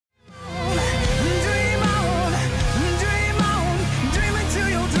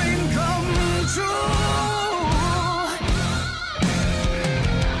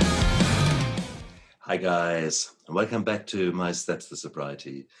guys, and welcome back to My Steps to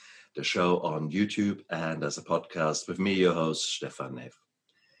Sobriety, the show on YouTube and as a podcast with me, your host, Stefan Neff.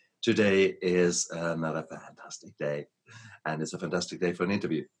 Today is another fantastic day, and it's a fantastic day for an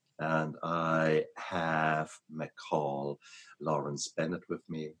interview. And I have McCall Lawrence Bennett with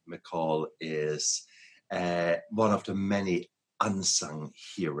me. McCall is one of the many unsung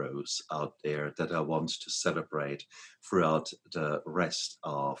heroes out there that I want to celebrate throughout the rest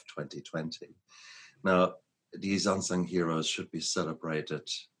of 2020. Now, these unsung heroes should be celebrated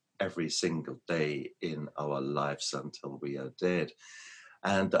every single day in our lives until we are dead.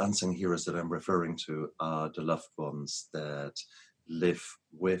 And the unsung heroes that I'm referring to are the loved ones that live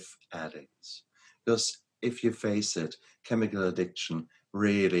with addicts. Because if you face it, chemical addiction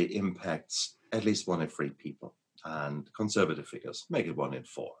really impacts at least 1 in 3 people. And conservative figures make it 1 in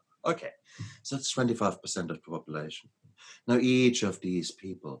 4. Okay, so that's 25% of the population. Now, each of these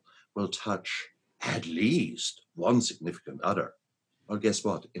people will touch at least one significant other. Well, guess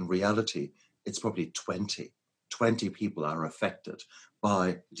what? In reality, it's probably 20. 20 people are affected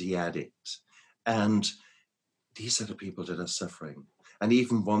by the addict. And these are the people that are suffering. And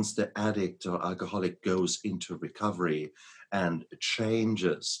even once the addict or alcoholic goes into recovery and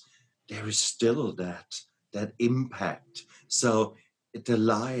changes, there is still that impact. So the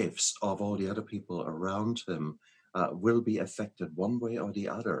lives of all the other people around him will be affected one way or the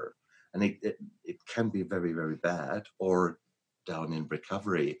other. And it can be very, very bad, or down in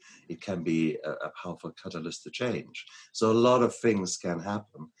recovery, it can be a powerful catalyst to change. So a lot of things can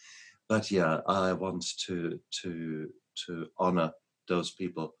happen. But yeah, I want to honor those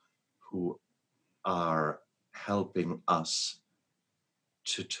people who are helping us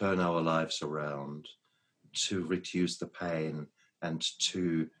to turn our lives around, to reduce the pain, and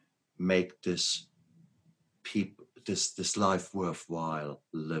to make this life worthwhile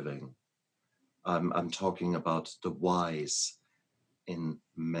living. I'm talking about the whys in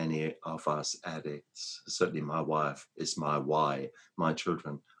many of us addicts. Certainly my wife is my why. My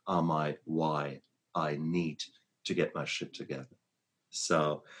children are my why. I need to get my shit together.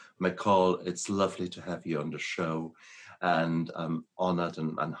 So, McCall, it's lovely to have you on the show, and I'm honored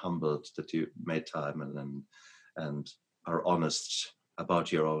and humbled that you made time and are honest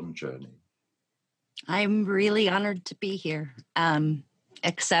about your own journey. I'm really honored to be here,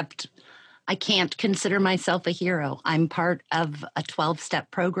 except I can't consider myself a hero. I'm part of a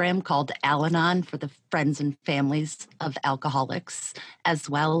 12-step program called Al-Anon for the friends and families of alcoholics, as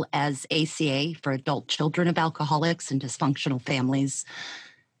well as ACA for adult children of alcoholics and dysfunctional families.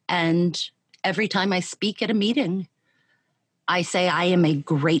 And every time I speak at a meeting, I say I am a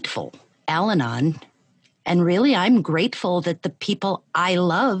grateful Al-Anon. And really, I'm grateful that the people I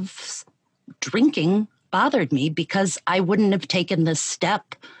love drinking bothered me, because I wouldn't have taken this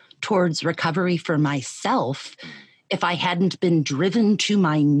step towards recovery for myself if I hadn't been driven to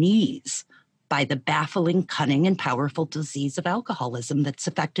my knees by the baffling, cunning, and powerful disease of alcoholism that's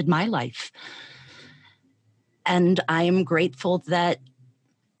affected my life. And I am grateful that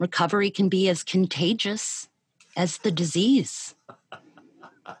recovery can be as contagious as the disease.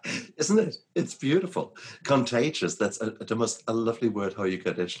 Isn't it? It's beautiful. Contagious. That's a lovely word, how you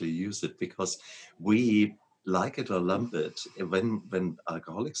could actually use it, because we like it or lump it, when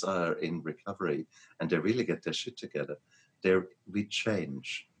alcoholics are in recovery and they really get their shit together, we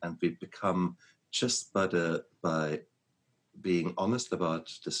change and we become, just by being honest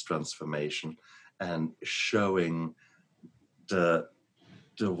about this transformation and showing the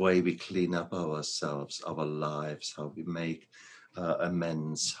way we clean up ourselves, our lives, how we make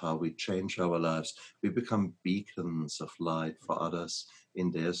amends, how we change our lives. We become beacons of light for others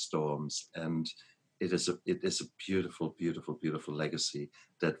in their storms. And it is a beautiful, beautiful, beautiful legacy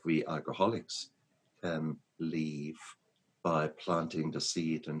that we alcoholics can leave by planting the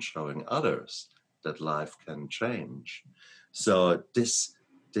seed and showing others that life can change. So this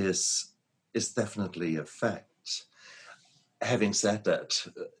is definitely a fact. Having said that,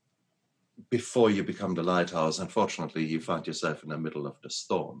 before you become the lighthouse, unfortunately, you find yourself in the middle of the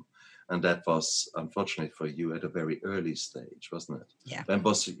storm. And that was, unfortunately for you, at a very early stage, wasn't it? Yeah. When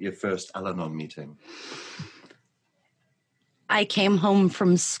was your first Al-Anon meeting? I came home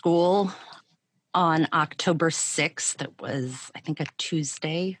from school on October 6th. It was, I think, a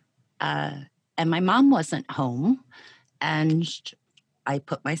Tuesday. And my mom wasn't home. And I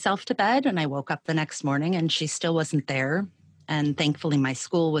put myself to bed, and I woke up the next morning and she still wasn't there. And thankfully, my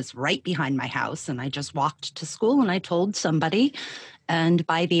school was right behind my house, and I just walked to school and I told somebody. And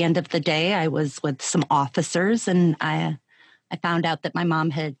by the end of the day, I was with some officers, and I found out that my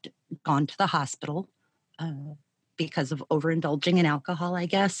mom had gone to the hospital because of overindulging in alcohol, I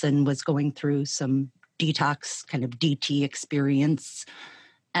guess, and was going through some detox kind of DT experience.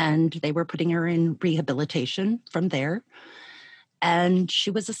 And they were putting her in rehabilitation from there. And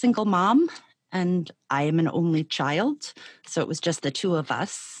she was a single mom, and I am an only child. So it was just the two of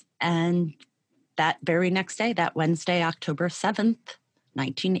us. And that very next day, that Wednesday, October 7th,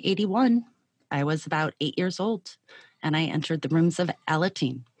 1981, I was about 8 years old, and I entered the rooms of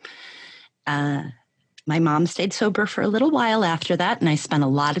Alateen. My mom stayed sober for a little while after that, and I spent a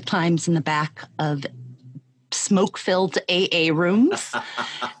lot of times in the back of smoke-filled AA rooms.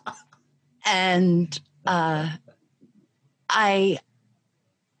 And I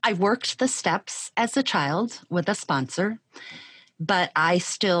worked the steps as a child with a sponsor, but I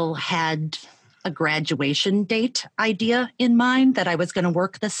still had a graduation date idea in mind that I was going to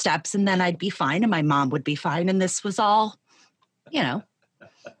work the steps and then I'd be fine and my mom would be fine. And this was all, it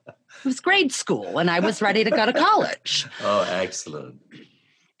was grade school and I was ready to go to college. Oh, excellent.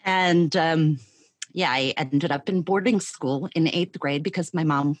 And I ended up in boarding school in 8th grade because my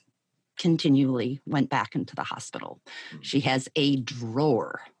mom continually went back into the hospital. She has a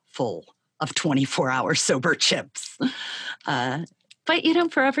drawer full of 24-hour sober chips.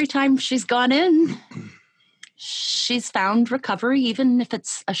 But, for every time she's gone in, she's found recovery, even if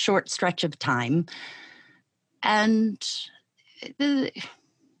it's a short stretch of time. And if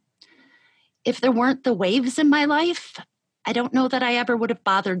there weren't the waves in my life, I don't know that I ever would have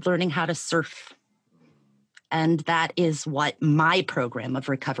bothered learning how to surf. And that is what my program of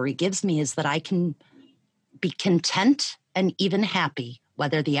recovery gives me, is that I can be content and even happy,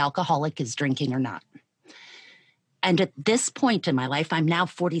 whether the alcoholic is drinking or not. And at this point in my life, I'm now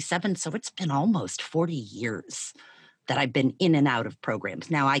 47, so it's been almost 40 years that I've been in and out of programs.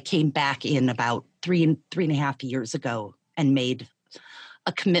 Now, I came back in about three and a half years ago and made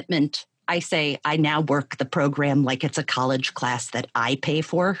a commitment. I say I now work the program like it's a college class that I pay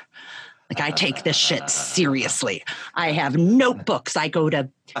for. Like, I take this shit seriously. I have notebooks. I go to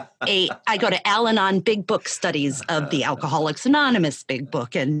Al-Anon big book studies of the Alcoholics Anonymous big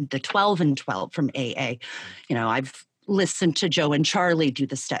book and the 12 and 12 from AA. I've listened to Joe and Charlie do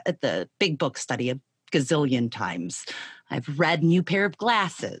the big book study a gazillion times. I've read New Pair of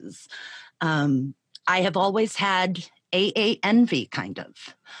Glasses. I have always had AA envy, kind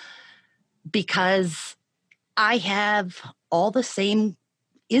of, because I have all the same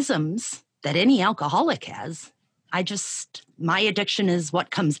isms that any alcoholic has. My addiction is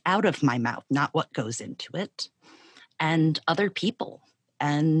what comes out of my mouth, not what goes into it, and other people.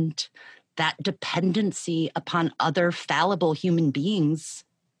 And that dependency upon other fallible human beings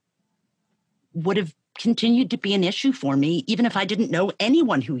would have continued to be an issue for me, even if I didn't know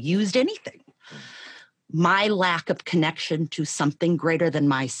anyone who used anything. My lack of connection to something greater than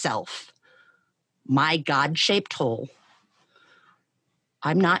myself, my God-shaped hole,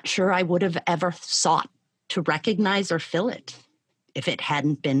 I'm not sure I would have ever sought to recognize or fill it if it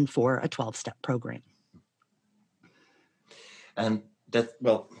hadn't been for a 12-step program. And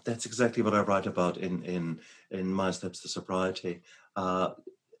that's exactly what I write about in My Steps to Sobriety.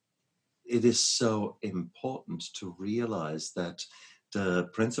 It is so important to realize that the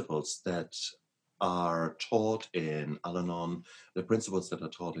principles that are taught in Al-Anon, the principles that are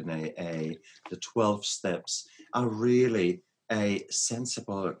taught in AA, the 12 steps, are really a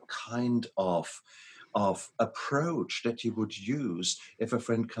sensible kind of approach that you would use if a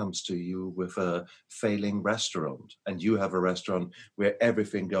friend comes to you with a failing restaurant and you have a restaurant where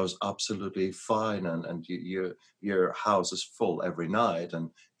everything goes absolutely fine and your house is full every night and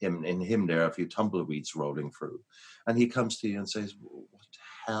in him there are a few tumbleweeds rolling through, and he comes to you and says, "What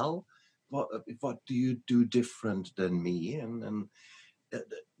the hell? What do you do different than me?" And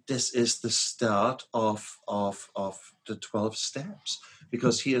this is the start of the 12 steps,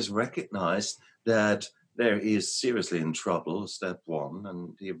 because he has recognized that there is seriously in trouble, step 1,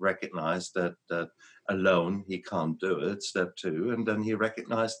 and he recognized that alone he can't do it, step 2, and then he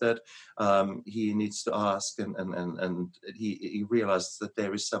recognized that he needs to ask, and he realizes that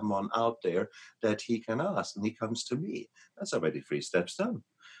there is someone out there that he can ask, and he comes to me. That's already 3 steps done.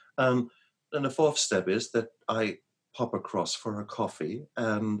 Then the 4th step is that I pop across for a coffee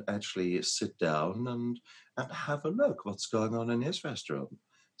and actually sit down and have a look what's going on in his restaurant.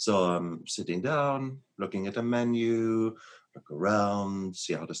 So I'm sitting down, looking at the menu, look around,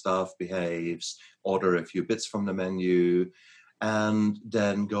 see how the staff behaves, order a few bits from the menu, and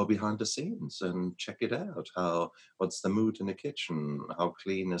then go behind the scenes and check it out. What's the mood in the kitchen? How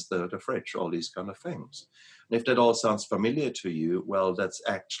clean is the fridge? All these kind of things. And if that all sounds familiar to you, well, that's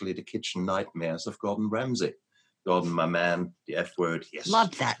actually the kitchen nightmares of Gordon Ramsay. Gordon, my man, the F word, yes.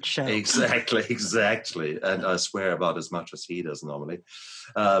 Love that show. Exactly. And I swear about as much as he does normally.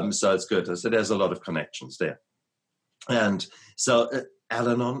 So it's good. So there's a lot of connections there. And so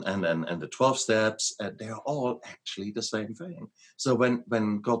Al-Anon and the 12 steps, they're all actually the same thing. So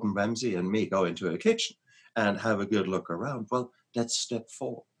when Gordon Ramsay and me go into a kitchen and have a good look around, well, that's step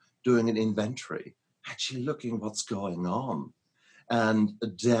 4, doing an inventory, actually looking what's going on. And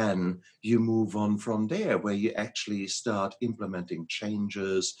then you move on from there, where you actually start implementing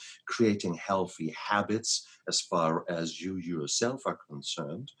changes, creating healthy habits as far as you yourself are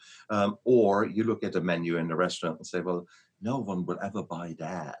concerned. Or you look at a menu in the restaurant and say, well, no one will ever buy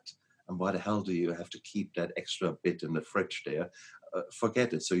that. And why the hell do you have to keep that extra bit in the fridge there?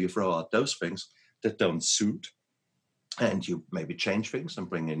 Forget it. So you throw out those things that don't suit, and you maybe change things and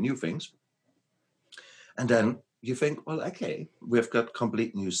bring in new things. And then you think, well, okay, we've got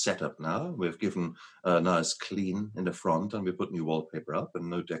complete new setup now. We've given a nice clean in the front, and we put new wallpaper up and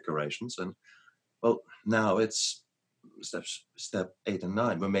no decorations. And well, now it's step 8 and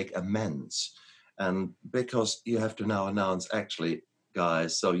 9. We make amends. And because you have to now announce, actually,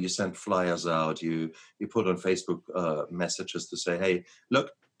 guys, so you send flyers out, you put on Facebook messages to say, hey,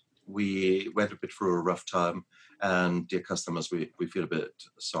 look, we went a bit through a rough time, and dear customers, we feel a bit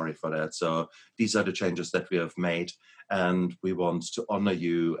sorry for that. So these are the changes that we have made, and we want to honor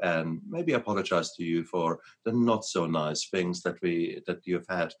you and maybe apologize to you for the not so nice things that you've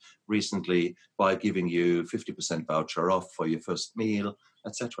had recently, by giving you 50% voucher off for your first meal,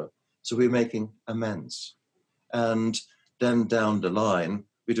 etc. So we're making amends. And then down the line,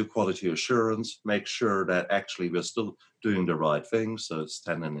 we do quality assurance, make sure that actually we're still doing the right thing. So it's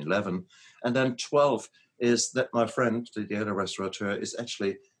 10 and 11. And then 12 is that my friend, the other restaurateur, is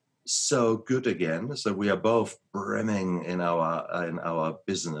actually so good again. So we are both brimming in our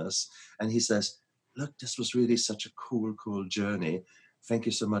business. And he says, look, this was really such a cool journey. Thank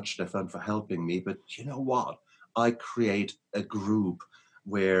you so much, Stefan, for helping me. But you know what? I create a group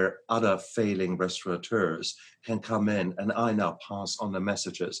where other failing restaurateurs can come in, and I now pass on the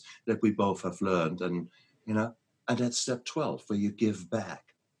messages that we both have learned. And, and that's step 12, where you give back.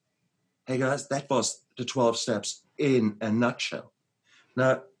 Hey guys, that was the 12 steps in a nutshell.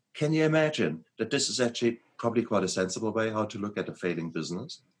 Now, can you imagine that this is actually probably quite a sensible way how to look at a failing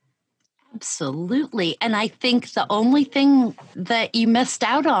business? Absolutely. And I think the only thing that you missed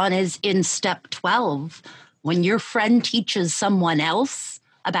out on is in step 12, when your friend teaches someone else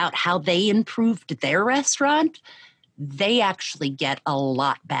about how they improved their restaurant, they actually get a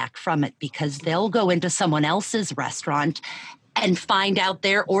lot back from it, because they'll go into someone else's restaurant and find out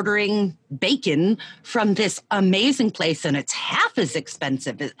they're ordering bacon from this amazing place and it's half as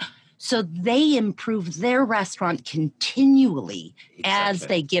expensive. So they improve their restaurant continually as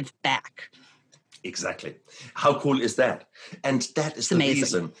they give back. Exactly. How cool is that? And that is the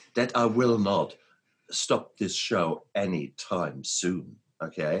reason that I will not stop this show anytime soon.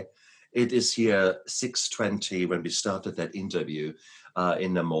 Okay. It is here 6:20 when we started that interview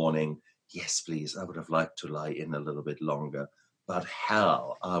in the morning. Yes, please. I would have liked to lie in a little bit longer, but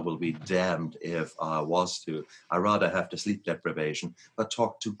hell, I will be damned if I was to. I'd rather have the sleep deprivation, but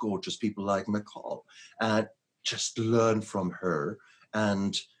talk to gorgeous people like Nicole and just learn from her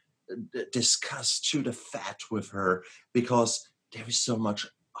and discuss to the fat with her, because there is so much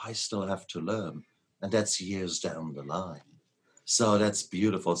I still have to learn, and that's years down the line. So that's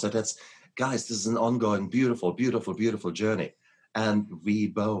beautiful. So that's, guys, this is an ongoing, beautiful, beautiful, beautiful journey. And we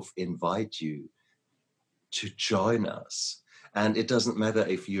both invite you to join us. And it doesn't matter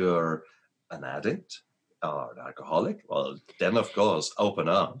if you're an addict or an alcoholic. Well, then, of course, open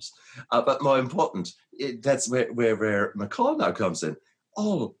arms. But more important, that's where McCall now comes in.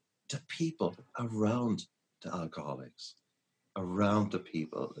 All the people around the alcoholics, around the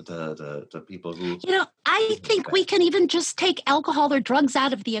people, the people who... I think we can even just take alcohol or drugs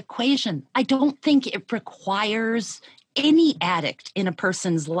out of the equation. I don't think it requires any addict in a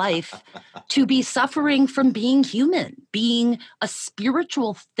person's life to be suffering from being human, being a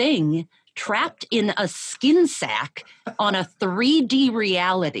spiritual thing trapped in a skin sack on a 3D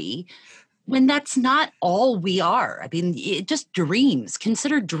reality, when that's not all we are. I mean, just dreams.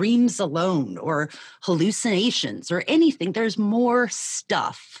 Consider dreams alone, or hallucinations, or anything. There's more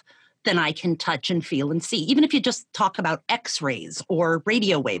stuff than I can touch and feel and see. Even if you just talk about X-rays or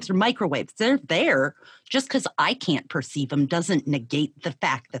radio waves or microwaves, they're there. Just because I can't perceive them doesn't negate the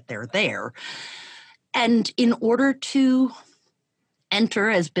fact that they're there. And in order to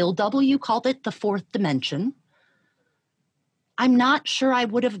enter, as Bill W. called it, the fourth dimension, I'm not sure I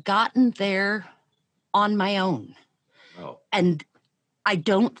would have gotten there on my own. Oh. And I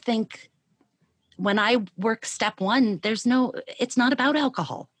don't think when I work step one, it's not about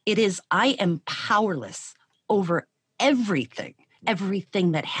alcohol. It is, I am powerless over everything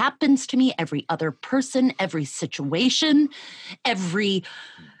that happens to me, every other person, every situation, every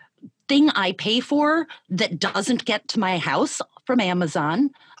thing I pay for that doesn't get to my house from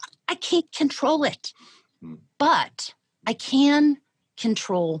Amazon. I can't control it, but I can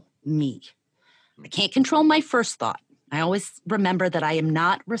control me. I can't control my first thought. I always remember that I am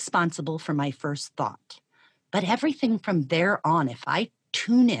not responsible for my first thought. But everything from there on, if I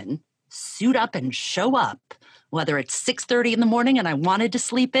tune in, suit up and show up, whether it's 6:30 in the morning and I wanted to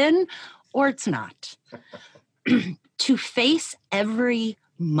sleep in or it's not, to face every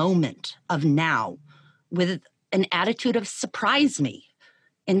moment of now with an attitude of surprise me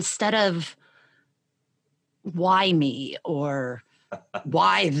instead of why me or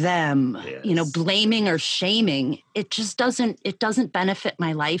why them, Yes. blaming or shaming. It just doesn't benefit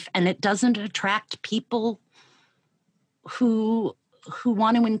my life, and it doesn't attract people who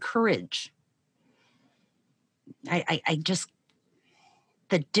want to encourage. I just,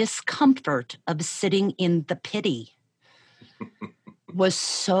 the discomfort of sitting in the pity was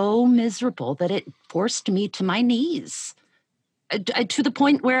so miserable that it forced me to my knees, to the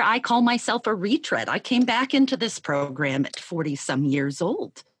point where I call myself a retread. I came back into this program at 40 some years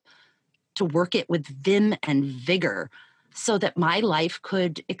old to work it with vim and vigor so that my life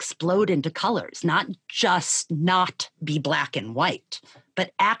could explode into colors, not just not be black and white,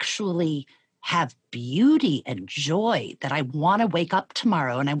 but actually have beauty and joy, that I want to wake up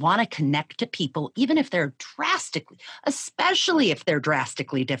tomorrow and I want to connect to people, even if they're especially if they're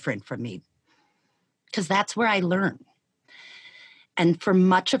drastically different from me, because that's where I learn. And for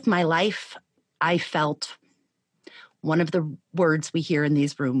much of my life, I felt one of the words we hear in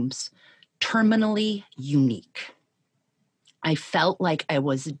these rooms, terminally unique. I felt like I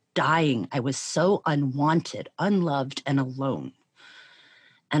was dying. I was so unwanted, unloved, and alone.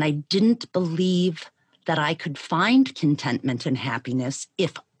 And I didn't believe that I could find contentment and happiness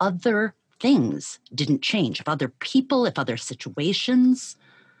if other things didn't change, if other people, if other situations.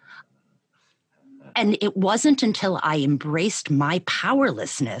 And it wasn't until I embraced my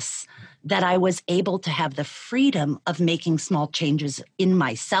powerlessness that I was able to have the freedom of making small changes in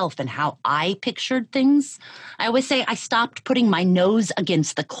myself and how I pictured things. I always say I stopped putting my nose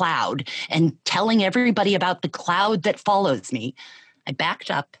against the cloud and telling everybody about the cloud that follows me. I backed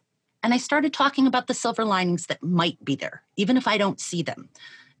up and I started talking about the silver linings that might be there, even if I don't see them.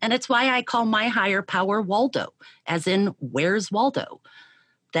 And it's why I call my higher power Waldo, as in, where's Waldo?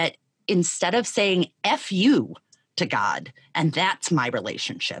 That instead of saying F you to God, and that's my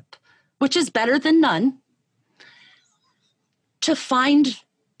relationship, which is better than none, to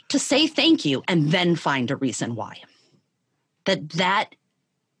say thank you and then find a reason why. That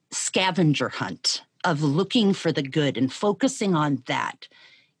scavenger hunt of looking for the good and focusing on that,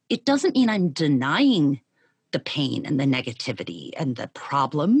 it doesn't mean I'm denying the pain and the negativity and the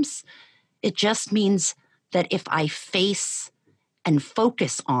problems. It just means that if I face and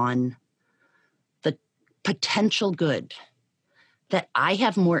focus on the potential good, that I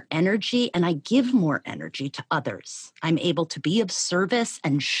have more energy and I give more energy to others. I'm able to be of service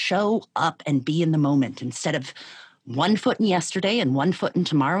and show up and be in the moment instead of one foot in yesterday and one foot in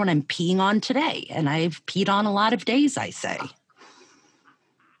tomorrow, and I'm peeing on today. And I've peed on a lot of days, I say.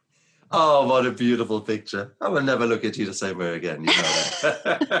 Oh, what a beautiful picture. I will never look at you the same way again. You know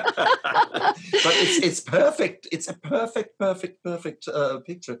that. But it's perfect. It's a perfect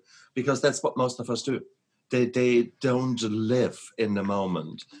picture, because that's what most of us do. They don't live in the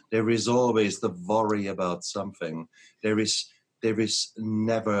moment. There is always the worry about something. There is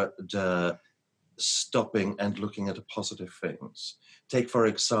never the stopping and looking at the positive things. Take, for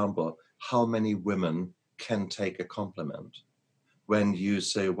example, how many women can take a compliment? When you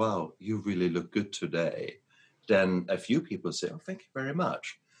say, wow, you really look good today, then a few people say, oh, thank you very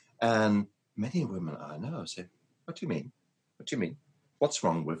much. And many women I know say, what do you mean? What do you mean? What's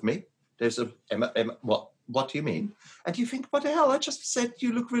wrong with me? There's a, Emma, what do you mean? And you think, what the hell? I just said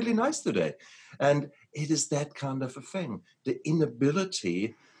you look really nice today. And it is that kind of a thing. The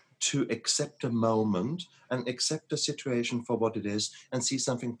inability to accept a moment and accept the situation for what it is and see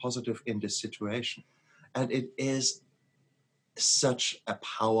something positive in this situation. And it is such a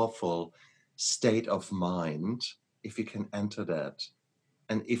powerful state of mind if you can enter that,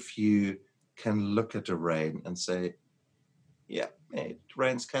 and if you can look at the rain and say, yeah, it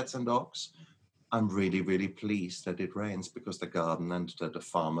rains cats and dogs. I'm really, really pleased that it rains, because the garden and the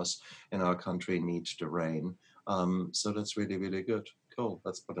farmers in our country need the rain. So that's really, really good. Cool.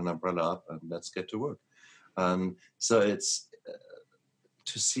 Let's put an umbrella up and let's get to work. So it's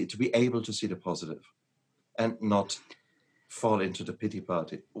to be able to see the positive and not fall into the pity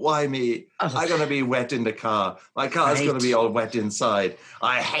party. Why me? Oh. I'm going to be wet in the car. My car is going to be all wet inside.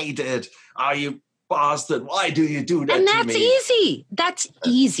 I hate it. Are you bastard? Why do you do that to me? And that's easy. That's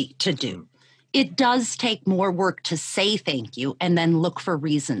easy to do. It does take more work to say thank you and then look for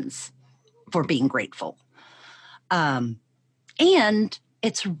reasons for being grateful. And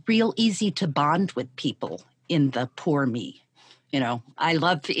it's real easy to bond with people in the poor me. You know, I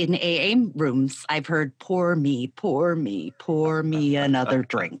love in AA rooms, I've heard pour me another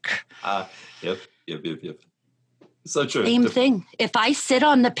drink. Yep. So true. Same thing. If I sit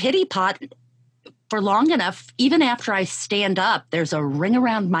on the pity pot for long enough, even after I stand up, there's a ring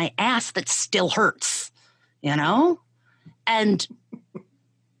around my ass that still hurts, you know? And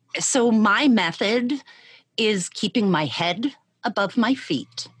so my method is keeping my head above my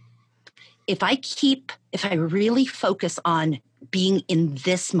feet. If I really focus on being in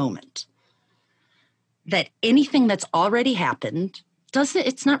this moment, that anything that's already happened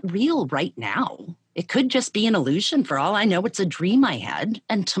it's not real right now. It could just be an illusion. For all I know, it's a dream I had,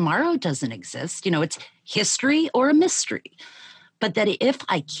 and tomorrow doesn't exist. You know, it's history or a mystery. But that if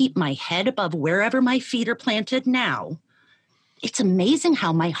I keep my head above wherever my feet are planted now, it's amazing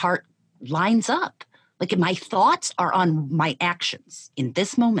how my heart lines up. Like, my thoughts are on my actions in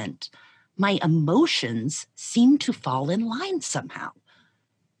this moment. My emotions seem to fall in line somehow.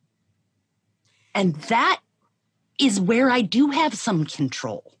 And that is where I do have some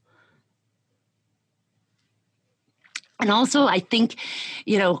control. And also, I think,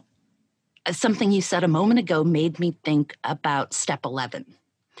 you know, something you said a moment ago made me think about step 11.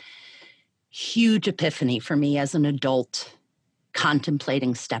 Huge epiphany for me as an adult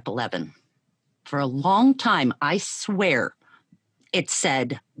contemplating step 11. For a long time, I swear it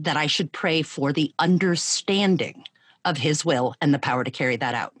said that I should pray for the understanding of his will and the power to carry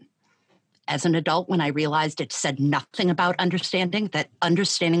that out. As an adult, when I realized it said nothing about understanding, that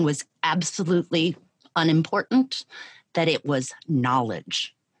understanding was absolutely unimportant, that it was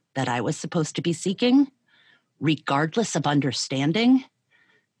knowledge that I was supposed to be seeking, regardless of understanding,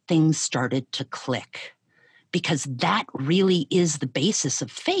 things started to click, because that really is the basis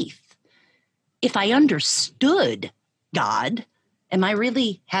of faith. If I understood God, am I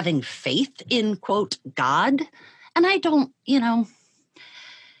really having faith in, quote, God? And I don't, you know,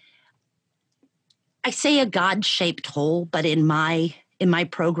 I say a God-shaped hole, but in my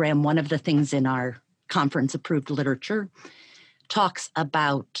program, one of the things in our conference-approved literature talks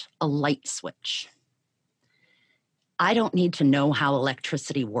about a light switch. I don't need to know how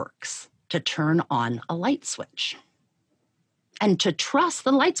electricity works to turn on a light switch. And to trust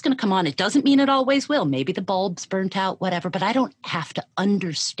the light's going to come on. It doesn't mean it always will. Maybe the bulb's burnt out, whatever, but I don't have to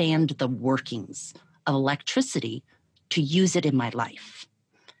understand the workings of electricity to use it in my life.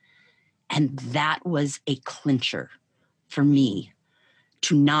 And that was a clincher for me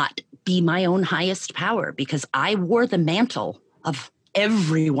to not be my own highest power, because I wore the mantle of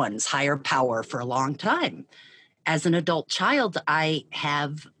everyone's higher power for a long time. As an adult child, I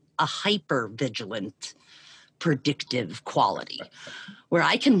have a hyper-vigilant, predictive quality where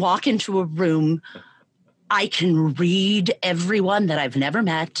I can walk into a room, I can read everyone that I've never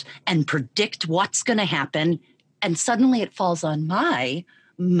met and predict what's going to happen, and suddenly it falls on my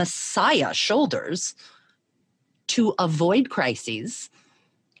Messiah shoulders to avoid crises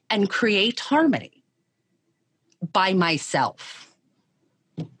and create harmony by myself.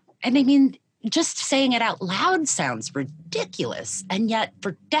 And I mean, just saying it out loud sounds ridiculous. And yet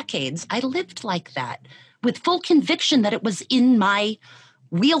for decades, I lived like that with full conviction that it was in my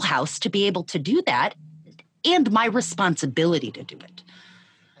wheelhouse to be able to do that and my responsibility to do it.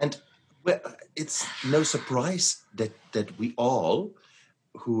 And well, it's no surprise that we all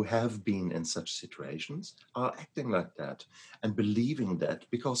who have been in such situations are acting like that and believing that,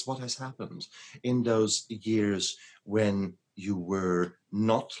 because what has happened in those years when you were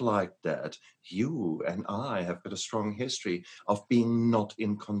not like that, you and I have got a strong history of being not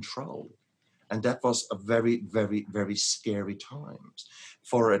in control. And that was a very, very, very scary time.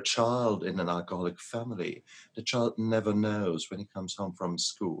 For a child in an alcoholic family, the child never knows when he comes home from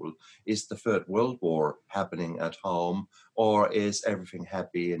school, is the Third World War happening at home, or is everything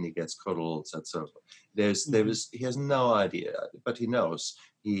happy and he gets cuddles, etc. He has no idea, but he knows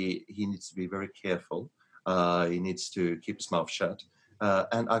he needs to be very careful. He needs to keep his mouth shut.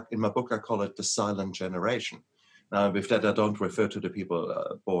 In my book, I call it the silent generation. Now, with that, I don't refer to the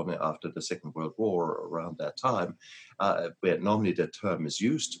people born after the Second World War or around that time, where normally the term is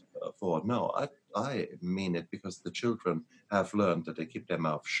used for. No, I mean it because the children have learned that they keep their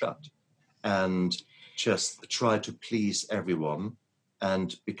mouth shut and just try to please everyone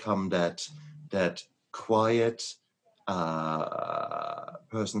and become that quiet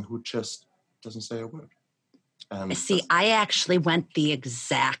person who just doesn't say a word. And see, I actually went the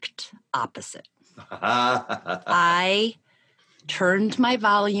exact opposite. I turned my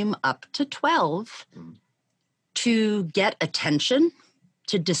volume up to 12 to get attention,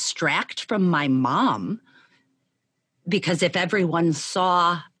 to distract from my mom, because if everyone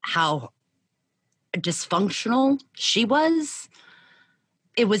saw how dysfunctional she was,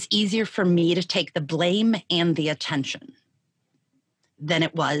 it was easier for me to take the blame and the attention than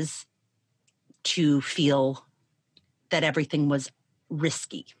it was to feel that everything was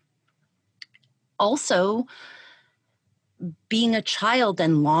risky. Also, being a child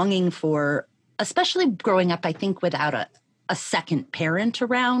and longing for, especially growing up, I think, without a second parent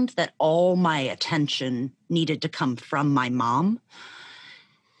around, that all my attention needed to come from my mom,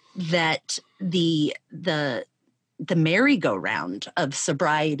 that the merry-go-round of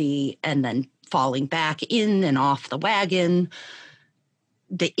sobriety and then falling back in and off the wagon,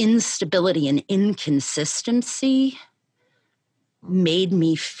 the instability and inconsistency made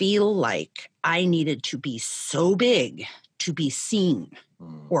me feel like I needed to be so big to be seen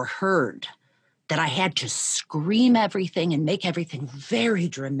or heard that I had to scream everything and make everything very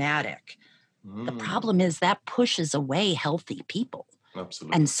dramatic. The problem is that pushes away healthy people.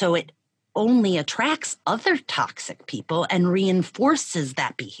 Absolutely. And so it only attracts other toxic people and reinforces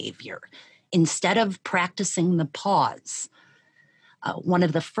that behavior instead of practicing the pause. One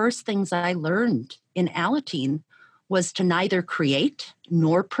of the first things I learned in Alateen was to neither create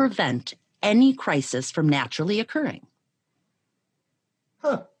nor prevent any crisis from naturally occurring.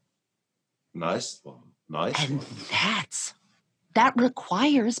 Huh. Nice one. Nice and one. That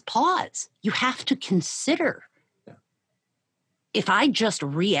requires pause. You have to consider. Yeah. If I just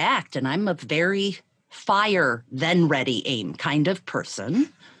react, and I'm a very fire, then ready, aim kind of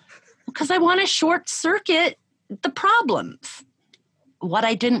person, because I want to short circuit the problems. What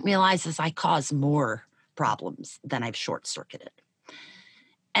I didn't realize is I cause more problems than I've short circuited.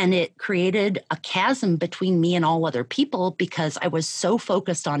 And it created a chasm between me and all other people because I was so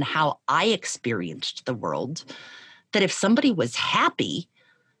focused on how I experienced the world that if somebody was happy,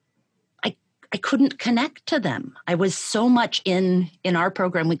 I couldn't connect to them. I was so much in our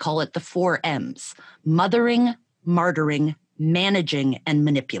program, we call it the 4 M's: mothering, martyring, managing, and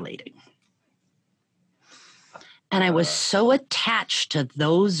manipulating. And I was so attached to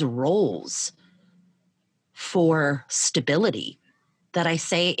those roles for stability that I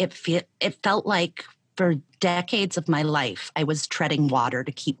say it felt like for decades of my life, I was treading water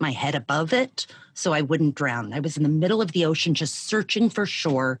to keep my head above it so I wouldn't drown. I was in the middle of the ocean just searching for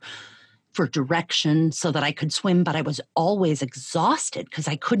shore, for direction so that I could swim, but I was always exhausted because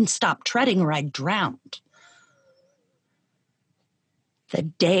I couldn't stop treading or I'd drowned. The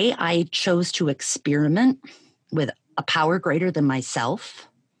day I chose to experiment with a power greater than myself,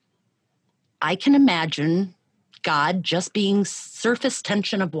 I can imagine God just being surface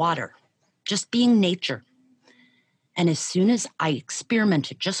tension of water, just being nature. And as soon as I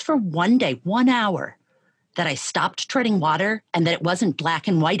experimented just for one day, 1 hour, that I stopped treading water and that it wasn't black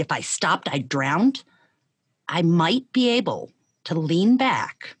and white, if I stopped, I drowned, I might be able to lean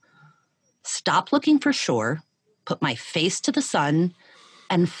back, stop looking for shore, put my face to the sun,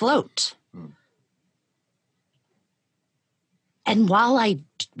 and float. And while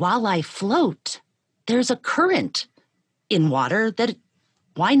I float, there's a current in water that,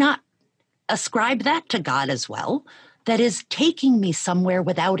 why not ascribe that to God as well, that is taking me somewhere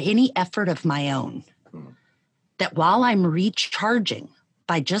without any effort of my own. That while I'm recharging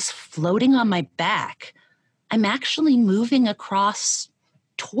by just floating on my back, I'm actually moving across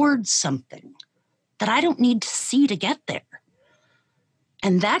towards something that I don't need to see to get there.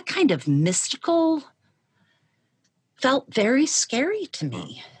 And that kind of mystical felt very scary to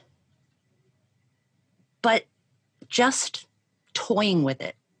me. But just toying with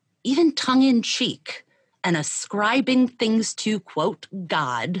it, even tongue in cheek, and ascribing things to, quote,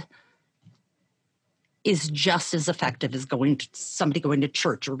 God, is just as effective as somebody going to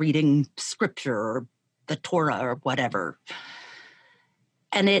church or reading scripture or the Torah or whatever.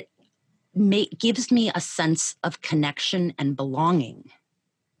 And it gives me a sense of connection and belonging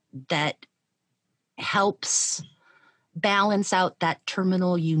that helps balance out that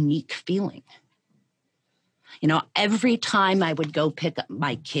terminal unique feeling. You know, every time I would go pick up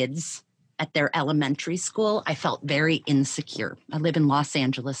my kids at their elementary school, I felt very insecure. I live in Los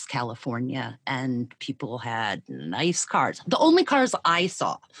Angeles, California, and people had nice cars. The only cars I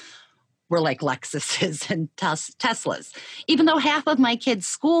saw were like Lexuses and Teslas. Even though half of my kids'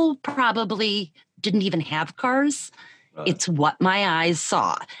 school probably didn't even have cars, Right. It's what my eyes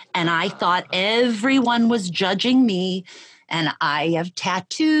saw. And I thought everyone was judging me. And I have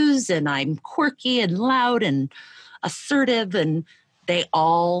tattoos and I'm quirky and loud and assertive. And they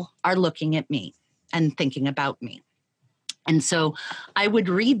all are looking at me and thinking about me. And so I would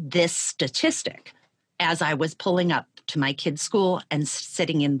read this statistic as I was pulling up to my kids' school and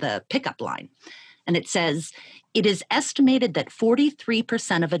sitting in the pickup line. And it says, it is estimated that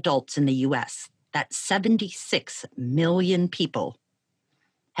 43% of adults in the US, that's 76 million people,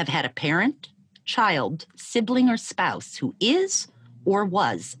 have had a parent, child, sibling, or spouse who is or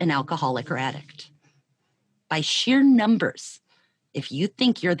was an alcoholic or addict. By sheer numbers, if you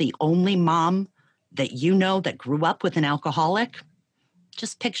think you're the only mom that you know that grew up with an alcoholic,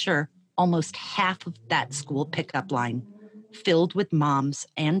 just picture almost half of that school pickup line filled with moms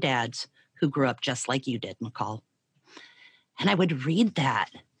and dads who grew up just like you did, McCall. And I would read that,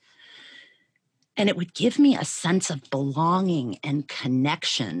 and it would give me a sense of belonging and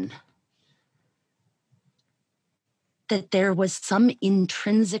connection, that there was some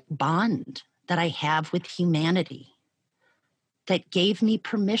intrinsic bond that I have with humanity that gave me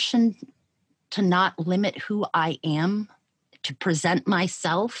permission to not limit who I am, to present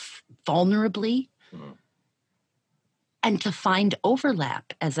myself vulnerably, and to find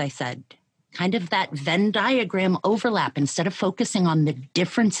overlap, as I said, kind of that Venn diagram overlap, instead of focusing on the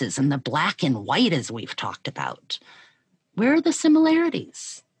differences and the black and white as we've talked about. Where are the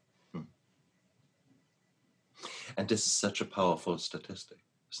similarities? And this is such a powerful statistic,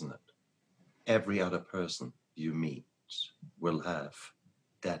 isn't it? Every other person you meet will have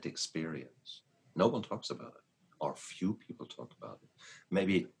that experience. No one talks about it, or few people talk about it.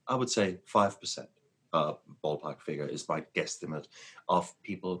 Maybe, I would say 5%, ballpark figure is my guesstimate, of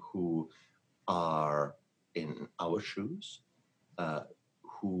people who are in our shoes,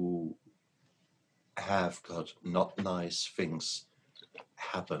 who have got not nice things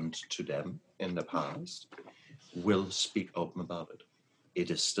happened to them in the past, will speak open about it. It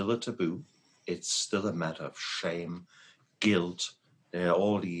is still a taboo. It's still a matter of shame, guilt. There are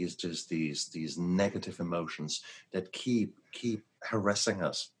all these negative emotions that keep harassing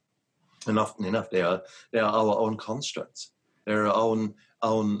us. And often enough, they are our own constructs. They're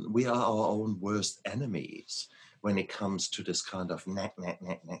we are our own worst enemies when it comes to this kind of neck.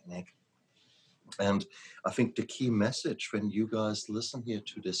 And I think the key message when you guys listen here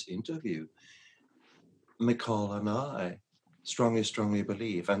to this interview, McCall and I strongly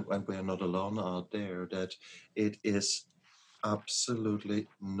believe, and we are not alone out there, that it is absolutely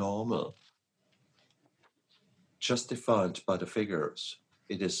normal. Just defined by the figures,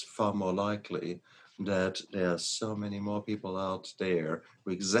 it is far more likely that there are so many more people out there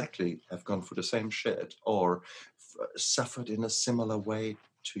who exactly have gone through the same shit or suffered in a similar way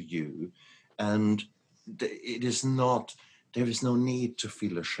to you. And it is not, there is no need to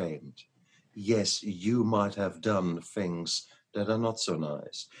feel ashamed. Yes, you might have done things that are not so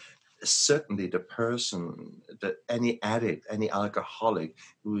nice. Certainly the person, that any addict, any alcoholic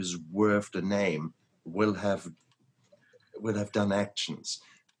who is worth the name will have done actions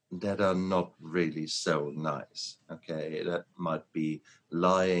that are not really so nice. Okay, that might be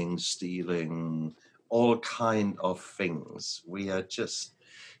lying, stealing, all kind of things. We are just,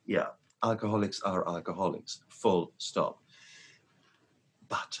 alcoholics are alcoholics, full stop.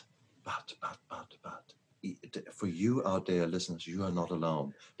 But, for you out there, listeners, you are not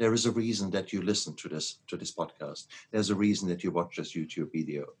alone. There is a reason that you listen to this podcast. There's a reason that you watch this YouTube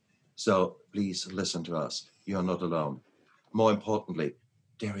video. So please listen to us. You are not alone. More importantly,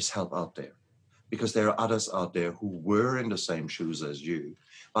 there is help out there, because there are others out there who were in the same shoes as you,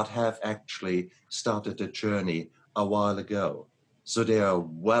 but have actually started the journey a while ago. So they are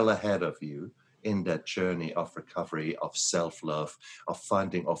well ahead of you in that journey of recovery, of self-love, of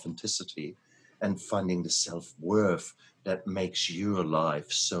finding authenticity and finding the self-worth that makes your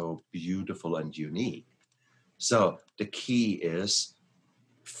life so beautiful and unique. So the key is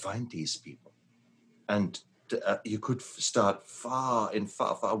find these people. And you could start far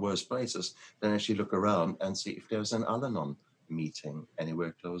worse places than actually look around and see if there's an Al-Anon meeting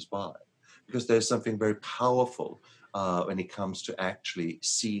anywhere close by. Because there's something very powerful when it comes to actually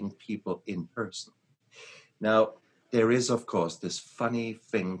seeing people in person. Now, there is, of course, this funny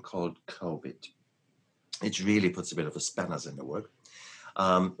thing called COVID. It really puts a bit of a spanners in the work.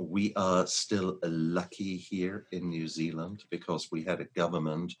 We are still lucky here in New Zealand because we had a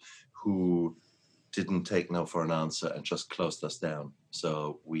government who didn't take no for an answer and just closed us down.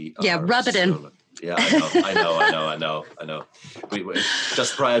 So we are rub it in. Yeah, I know. We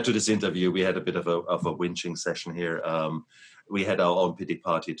just prior to this interview, we had a bit of a whinching session here. We had our own pity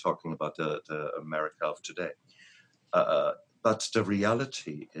party talking about the America of today. But the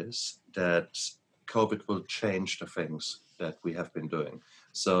reality is that COVID will change the things that we have been doing.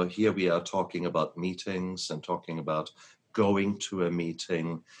 So here we are talking about meetings and talking about going to a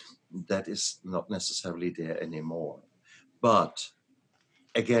meeting that is not necessarily there anymore. But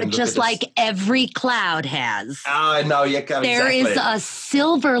again, look just at like every cloud has. I know, yeah, exactly. There is a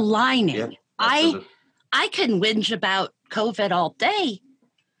silver lining. Yep, I can whinge about COVID all day,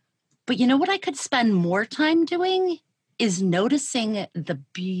 but you know what I could spend more time doing is noticing the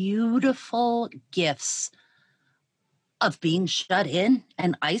beautiful gifts of being shut in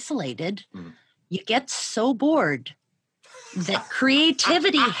and isolated. You get so bored that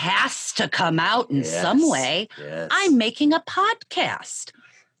creativity has to come out in some way. Yes. I'm making a podcast.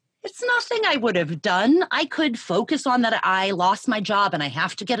 It's nothing I would have done. I could focus on that I lost my job and I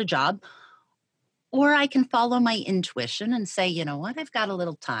have to get a job. Or I can follow my intuition and say, you know what, I've got a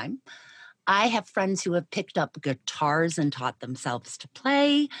little time. I have friends who have picked up guitars and taught themselves to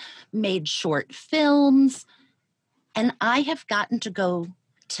play, made short films, and I have gotten to go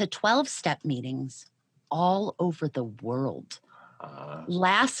to 12-step meetings all over the world.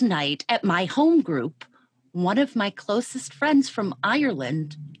 Last night at my home group, one of my closest friends from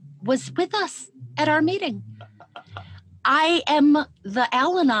Ireland was with us at our meeting. I am the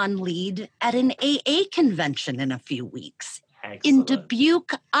Al-Anon lead at an AA convention in a few weeks. Excellent. In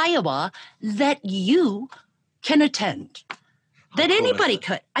Dubuque, Iowa, that you can attend, that anybody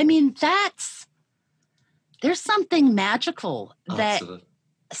could. I mean, there's something magical that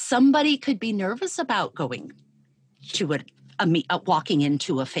somebody could be nervous about going to walking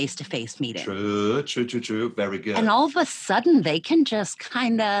into a face-to-face meeting. True. Very good. And all of a sudden, they can just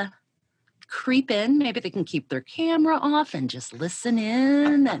kind of creep in. Maybe they can keep their camera off and just listen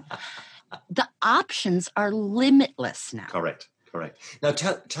in. And the options are limitless now. Correct. Now,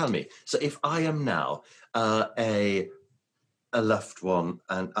 tell me. So, if I am now a loved one,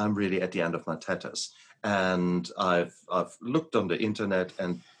 and I'm really at the end of my teters, and I've looked on the internet,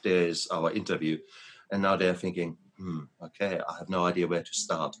 and there's our interview, and now they're thinking, okay, I have no idea where to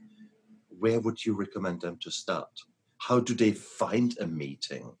start. Where would you recommend them to start? How do they find a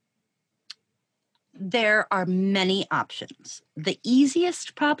meeting? There are many options. The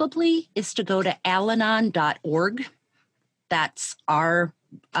easiest probably is to go to alanon.org. That's our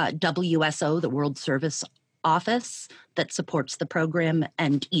WSO, the World Service Office, that supports the program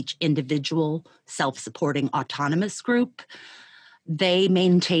and each individual self-supporting autonomous group. They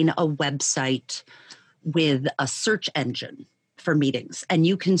maintain a website with a search engine for meetings. And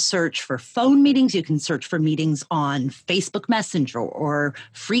you can search for phone meetings. You can search for meetings on Facebook Messenger or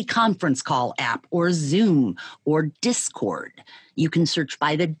free conference call app or Zoom or Discord. You can search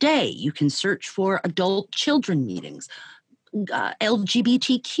by the day. You can search for adult children meetings,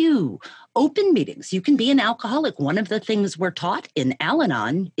 LGBTQ, open meetings. You can be an alcoholic. One of the things we're taught in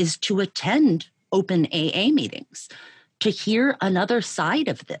Al-Anon is to attend open AA meetings, to hear another side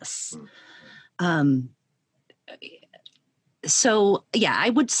of this. So, yeah,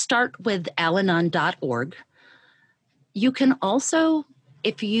 I would start with alanon.org. You can also,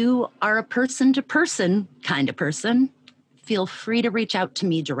 if you are a person-to-person kind of person, feel free to reach out to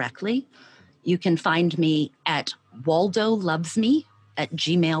me directly. You can find me at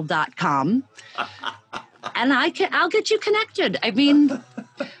waldolovesme@gmail.com. And I'll get you connected. I mean,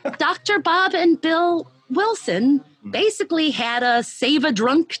 Dr. Bob and Bill Wilson basically had a Save a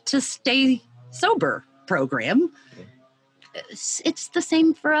Drunk to Stay Sober program. It's the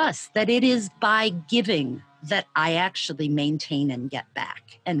same for us, that it is by giving that I actually maintain and get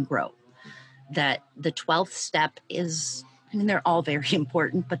back and grow. That the 12th step is, I mean, they're all very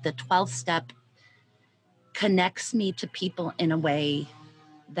important, but the 12th step connects me to people in a way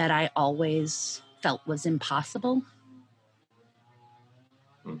that I always felt was impossible.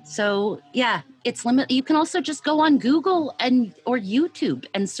 So, yeah, it's limited. You can also just go on Google or YouTube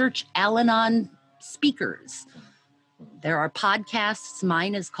and search Al-Anon speakers. There are podcasts.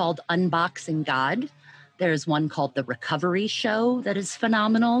 Mine is called Unboxing God. There's one called The Recovery Show that is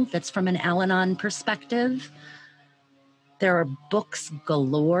phenomenal. That's from an Al-Anon perspective. There are books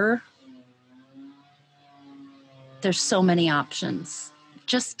galore. There's so many options.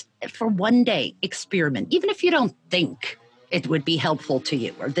 Just for one day, experiment. Even if you don't think it would be helpful to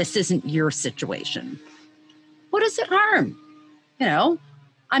you or this isn't your situation. What does it harm? You know,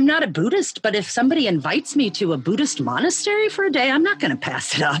 I'm not a Buddhist, but if somebody invites me to a Buddhist monastery for a day, I'm not going to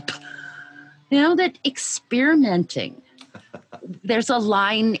pass it up. You know, that experimenting. There's a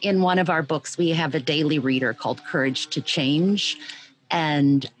line in one of our books. We have a daily reader called Courage to Change.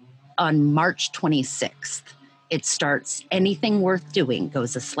 And on March 26th, it starts, anything worth doing,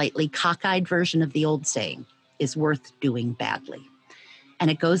 goes a slightly cockeyed version of the old saying. is worth doing badly. And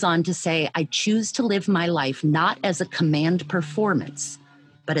it goes on to say, I choose to live my life not as a command performance,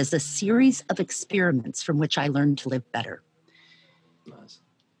 but as a series of experiments from which I learn to live better. Nice.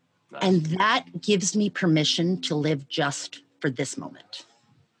 And that gives me permission to live just for this moment.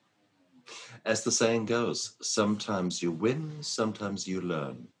 As the saying goes, sometimes you win, sometimes you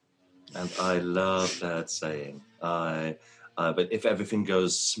learn. And I love that saying. But if everything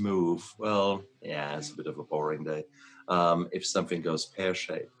goes smooth, well, yeah, it's a bit of a boring day. If something goes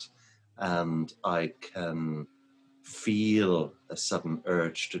pear-shaped and I can feel a sudden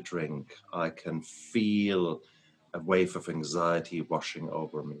urge to drink, I can feel a wave of anxiety washing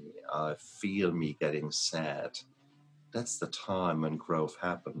over me, I feel me getting sad, that's the time when growth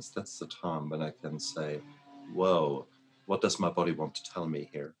happens. That's the time when I can say, whoa, what does my body want to tell me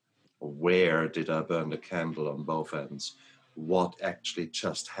here? Where did I burn the candle on both ends? What actually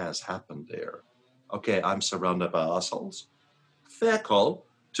just has happened there? Okay, I'm surrounded by assholes. Fair call.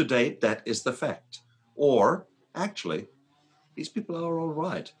 Today, that is the fact. Or, actually, these people are all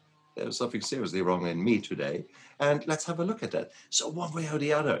right. There's something seriously wrong in me today, and let's have a look at that. So one way or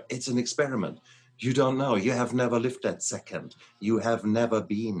the other, it's an experiment. You don't know. You have never lived that second. You have never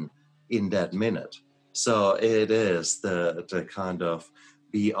been in that minute. So it is the kind of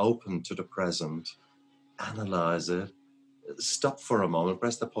be open to the present, analyze it, stop for a moment,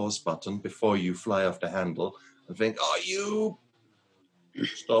 press the pause button before you fly off the handle and think, oh, you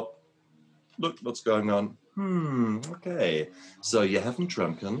stop. Look what's going on. Okay. So you haven't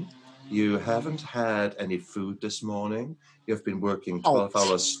drunken. You haven't had any food this morning. You've been working 12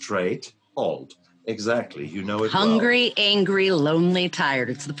 hours straight. Halt. Exactly. You know it Hungry, angry, lonely, tired.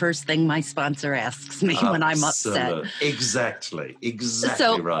 It's the first thing my sponsor asks me when I'm upset. Exactly.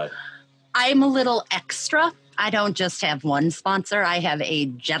 So, right. I'm a little extra. I don't just have one sponsor. I have a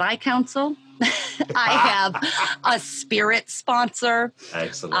Jedi Council. I have a spirit sponsor.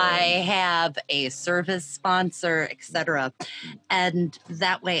 Excellent. I have a service sponsor, etc. And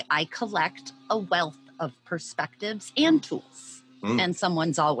that way I collect a wealth of perspectives and tools. And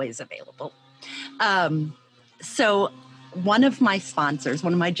someone's always available. So one of my sponsors,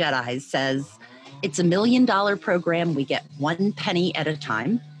 one of my Jedis says, it's $1 million program. We get 1 penny at a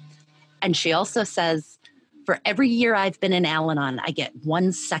time. And she also says, for every year I've been in Al-Anon, I get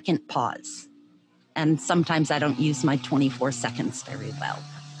 1 second pause. And sometimes I don't use my 24 seconds very well.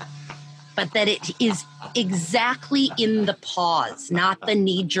 But that it is exactly in the pause, not the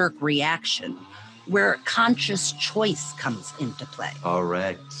knee-jerk reaction, where conscious choice comes into play.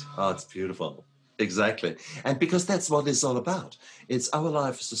 Correct. Oh, it's beautiful. Exactly. And because that's what it's all about. It's our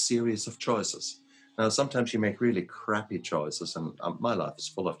life is a series of choices. Now, sometimes you make really crappy choices, and my life is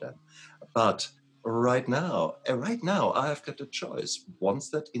full of them. But right now, I have got a choice. Once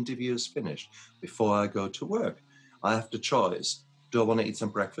that interview is finished, before I go to work, I have the choice. Do I want to eat some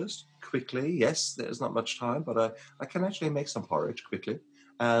breakfast quickly? Yes, there's not much time, but I can actually make some porridge quickly.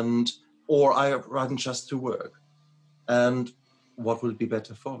 Or I run just to work. And what will be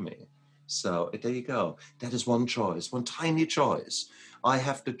better for me? So there you go. That is one choice, one tiny choice. I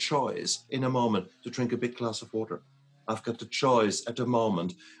have the choice in a moment to drink a big glass of water. I've got the choice at the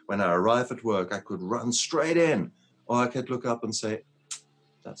moment when I arrive at work, I could run straight in, or I could look up and say,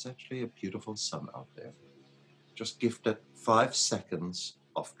 that's actually a beautiful sun out there. Just give that 5 seconds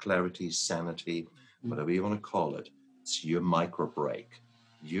of clarity, sanity, whatever you want to call it. It's your micro break,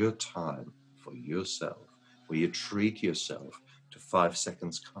 your time for yourself, where you treat yourself to 5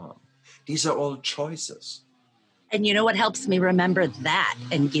 seconds calm. These are all choices. And you know what helps me remember that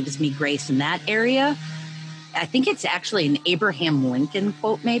and gives me grace in that area? I think it's actually an Abraham Lincoln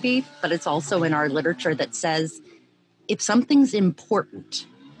quote maybe, but it's also in our literature that says, if something's important,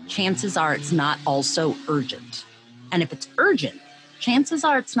 chances are it's not also urgent. And if it's urgent, chances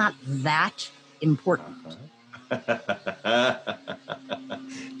are it's not that important.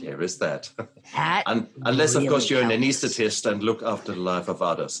 There is that. really Unless, of course, you're helps. an anesthetist and look after the life of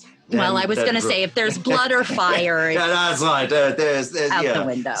others. Well, I was going to say, if there's blood or fire, yeah, that's right. There's out the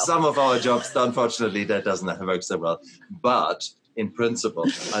window. Some of our jobs, unfortunately, that doesn't work so well. But in principle,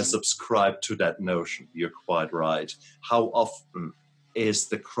 I subscribe to that notion. You're quite right. How often is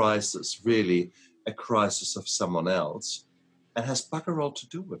the crisis really a crisis of someone else and has bugger all to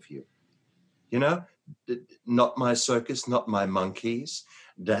do with you? You know, not my circus, not my monkeys.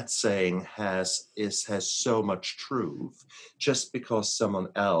 That saying has so much truth. Just because someone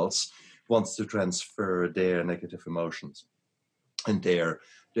else wants to transfer their negative emotions and their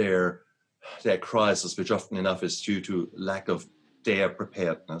crisis, which often enough is due to lack of their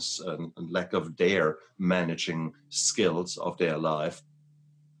preparedness and lack of their managing skills of their life,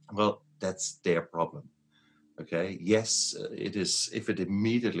 well, that's their problem. Okay, yes, it is. If it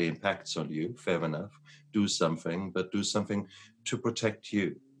immediately impacts on you, fair enough, do something, but do something to protect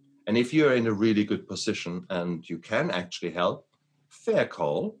you. And if you're in a really good position and you can actually help, fair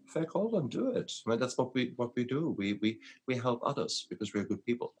call, and do it. I mean, that's what we do. We help others because we're good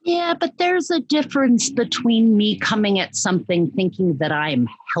people. Yeah, but there's a difference between me coming at something thinking that I'm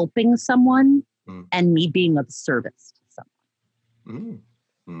helping someone and me being of service to someone.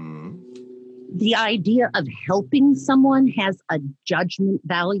 The idea of helping someone has a judgment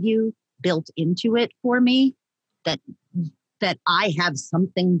value built into it for me that I have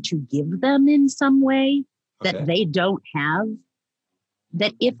something to give them in some way that they don't have.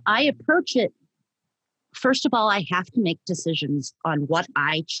 That if I approach it, first of all, I have to make decisions on what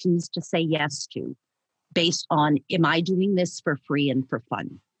I choose to say yes to based on, am I doing this for free and for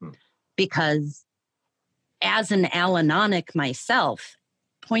fun? Because as an Al-Anonic myself,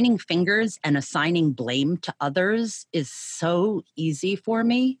 pointing fingers and assigning blame to others is so easy for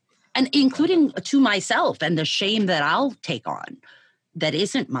me, and including to myself and the shame that I'll take on that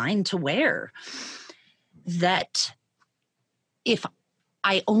isn't mine to wear. That if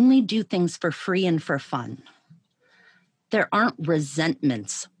I only do things for free and for fun, there aren't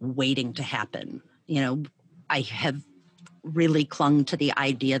resentments waiting to happen. You know, I have really clung to the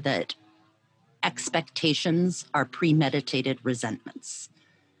idea that expectations are premeditated resentments.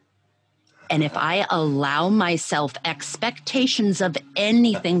 And if I allow myself expectations of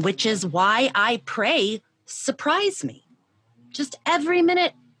anything, which is why I pray, surprise me. Just every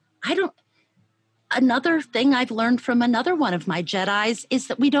minute, another thing I've learned from another one of my Jedis is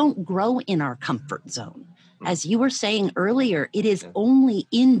that we don't grow in our comfort zone. As you were saying earlier, it is only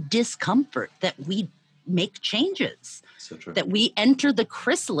in discomfort that we make changes, that we enter the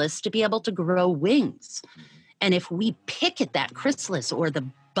chrysalis to be able to grow wings. And if we pick at that chrysalis or the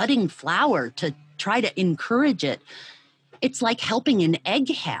budding flower to try to encourage it, it's like helping an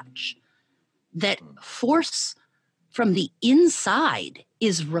egg hatch. That force from the inside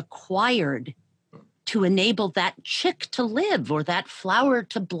is required to enable that chick to live or that flower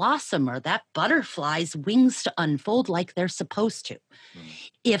to blossom or that butterfly's wings to unfold like they're supposed to.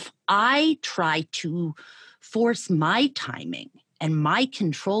 If I try to force my timing and my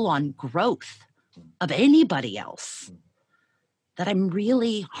control on growth of anybody else, that I'm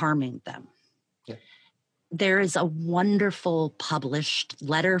really harming them. Yeah. There is a wonderful published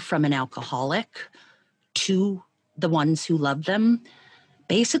letter from an alcoholic to the ones who love them,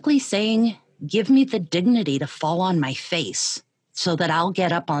 basically saying, give me the dignity to fall on my face so that I'll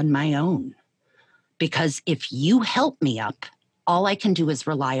get up on my own. Because if you help me up, all I can do is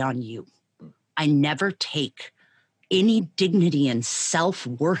rely on you. I never take any dignity and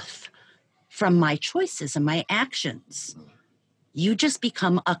self-worth from my choices and my actions. You just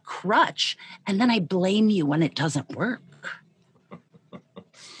become a crutch, and then I blame you when it doesn't work.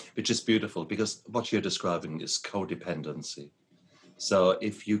 Which is beautiful, because what you're describing is codependency. So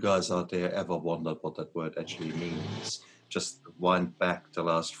if you guys out there ever wondered what that word actually means, just wind back the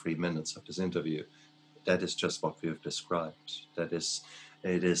last 3 minutes of this interview. That is just what we have described. It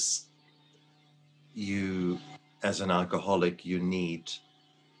is you, as an alcoholic, you need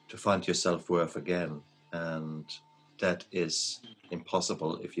to find your self-worth again. And that is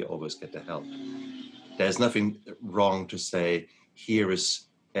impossible if you always get the help. There's nothing wrong to say, here is,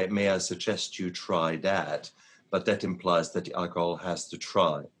 may I suggest you try that? But that implies that the alcoholic has to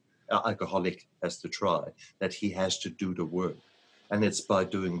try, that he has to do the work. And it's by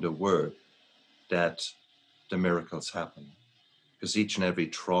doing the work that the miracles happen. Because each and every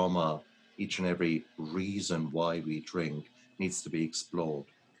trauma, each and every reason why we drink needs to be explored.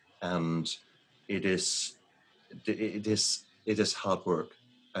 And it is hard work,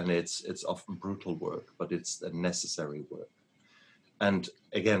 and it's often brutal work, but it's a necessary work. And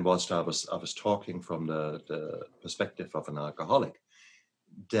again, whilst I was talking from the perspective of an alcoholic,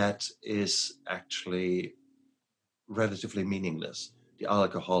 that is actually relatively meaningless. The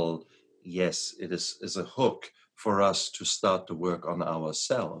alcohol, yes, it is a hook for us to start to work on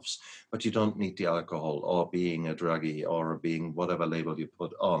ourselves, but you don't need the alcohol or being a druggie or being whatever label you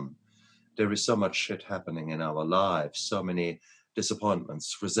put on. There is so much shit happening in our lives, so many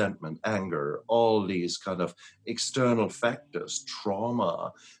disappointments, resentment, anger, all these kind of external factors,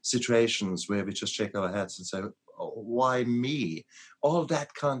 trauma, situations where we just shake our heads and say, oh, why me? All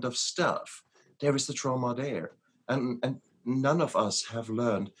that kind of stuff. There is the trauma there. And none of us have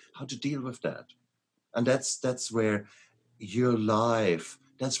learned how to deal with that. And that's where your life,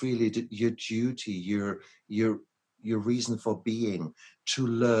 that's really your duty, your reason for being, to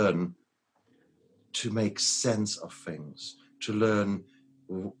learn to make sense of things, to learn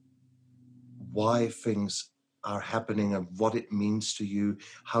why things are happening and what it means to you,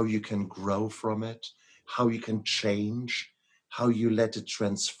 how you can grow from it, how you can change, how you let it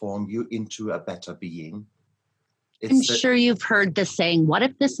transform you into a better being. I'm sure you've heard the saying, what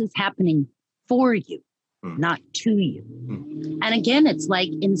if this is happening for you, not to you? And again, it's like,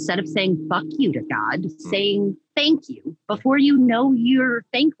 instead of saying fuck you to God, saying thank you before you know you're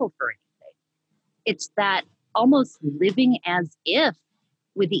thankful for anything. It's that almost living as if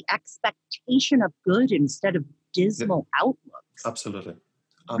with the expectation of good instead of dismal outlooks. Absolutely.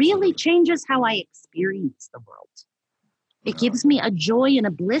 Really changes how I experience the world. It gives me a joy and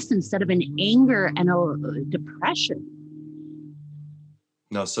a bliss instead of an anger and a depression.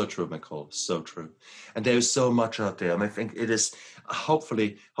 No, so true, Nicole. So true. And there is so much out there. And I think it is,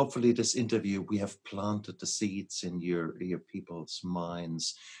 hopefully this interview, we have planted the seeds in your people's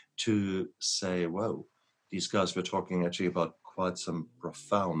minds to say, whoa, these guys were talking actually about quite some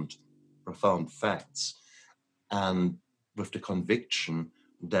profound facts. And with the conviction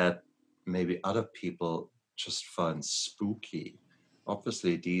that maybe other people just find spooky.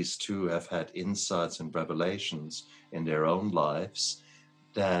 Obviously, these two have had insights and revelations in their own lives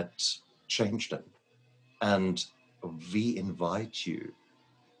that changed them. And we invite you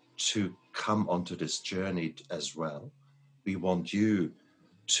to come onto this journey as well. We want you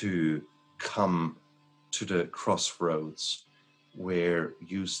to come to the crossroads where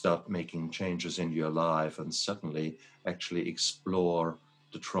you start making changes in your life and suddenly actually explore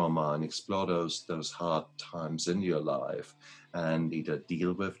the trauma and explore those hard times in your life and either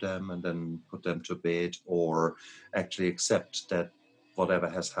deal with them and then put them to bed, or actually accept that whatever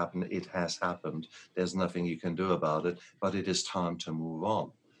has happened, it has happened. There's nothing you can do about it, but it is time to move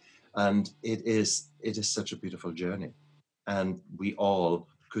on. And it is such a beautiful journey. And we all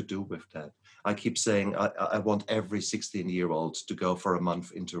could do with that. I keep saying I want every 16-year-old to go for a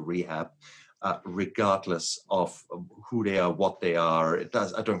month into rehab, regardless of who they are, what they are.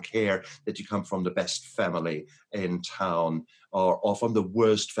 I don't care that you come from the best family in town or from the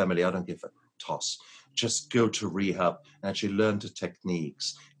worst family. I don't give a toss. Just go to rehab and actually learn the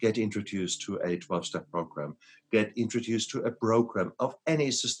techniques, get introduced to a 12-step program, get introduced to a program of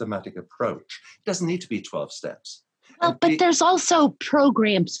any systematic approach. It doesn't need to be 12 steps. Well, but there's also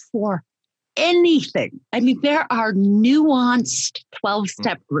programs for anything. I mean, there are nuanced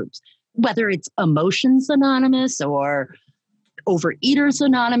 12-step groups, whether it's Emotions Anonymous or Overeaters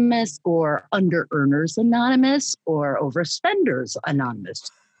Anonymous or Under-Earners Anonymous or Overspenders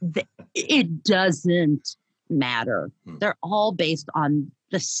Anonymous. It doesn't matter. They're all based on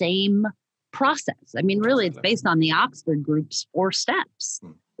the same process. I mean, really, it's based on the Oxford Group's 4 steps.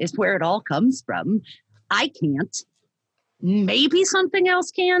 Is where it all comes from. I can't. Maybe something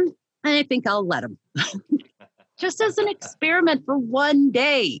else can. And I think I'll let them. Just as an experiment for one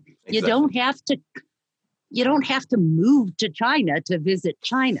day. Exactly. You don't have to move to China to visit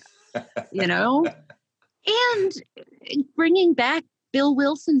China, you know? And bringing back Bill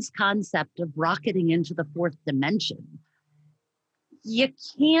Wilson's concept of rocketing into the 4th dimension. You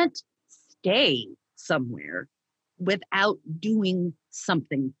can't stay somewhere without doing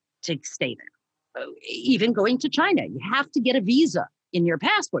something to stay there. Even going to China, you have to get a visa in your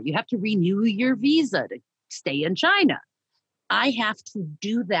passport. You have to renew your visa to stay in China. I have to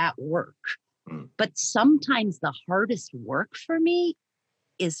do that work. But sometimes the hardest work for me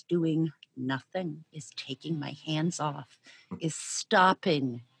is doing nothing, is taking my hands off, is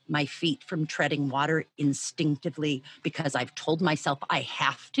stopping my feet from treading water instinctively because I've told myself I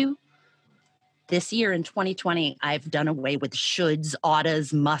have to. This year in 2020, I've done away with shoulds,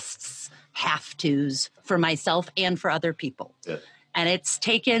 oughtas, musts, have tos for myself and for other people. Yeah. And it's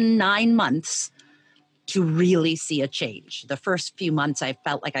taken 9 months to really see a change. The first few months, I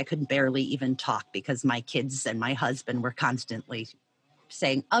felt like I could barely even talk because my kids and my husband were constantly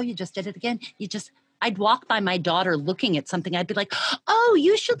saying, oh, you just did it again. I'd walk by my daughter looking at something. I'd be like, oh,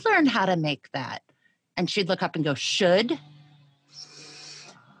 you should learn how to make that. And she'd look up and go, should?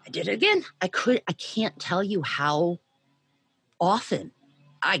 I did it again. I can't tell you how often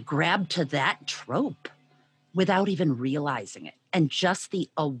I grabbed to that trope without even realizing it. And just the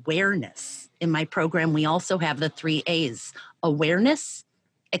awareness. In my program, we also have the 3 A's: awareness,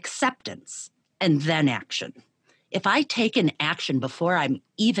 acceptance, and then action. If I take an action before I'm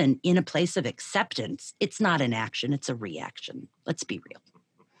even in a place of acceptance, it's not an action, it's a reaction. Let's be real.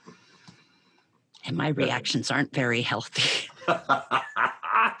 And my reactions aren't very healthy.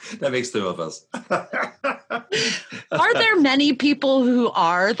 That makes 2 of us. Are there many people who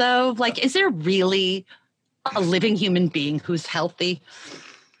are, though? Like, is there really a living human being who's healthy?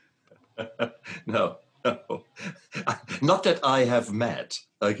 No. No. Not that I have met,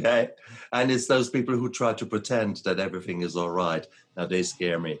 okay? And it's those people who try to pretend that everything is all right. Now, they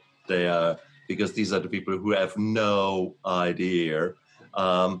scare me. They are, because these are the people who have no idea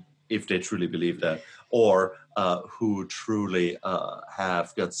if they truly believe that, or who truly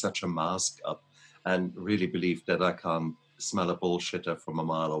have got such a mask up and really believe that I can't smell a bullshitter from a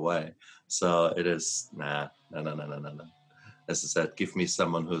mile away. So it is, no. As I said, give me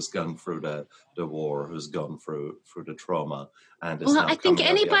someone who's gone through the war, who's gone through the trauma, and is Well, now I think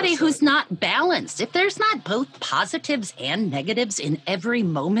coming out the other anybody who's side. not balanced, if there's not both positives and negatives in every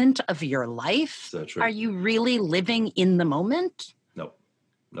moment of your life, So true. are you really living in the moment?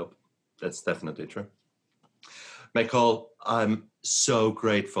 Nope. That's definitely true. Michael, I'm so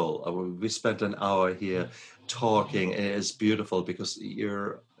grateful. We spent an hour here talking. It is beautiful because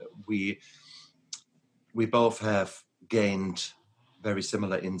we both have gained very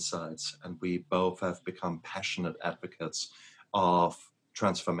similar insights, and we both have become passionate advocates of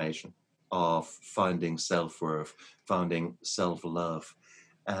transformation, of finding self-worth, finding self-love,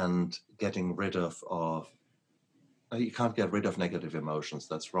 and getting rid of you can't get rid of negative emotions.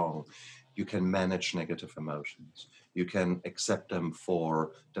 That's wrong. You can manage negative emotions. You can accept them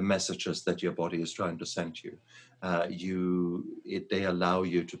for the messages that your body is trying to send you. They allow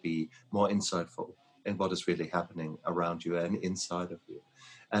you to be more insightful in what is really happening around you and inside of you,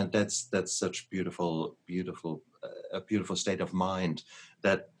 and that's such a beautiful state of mind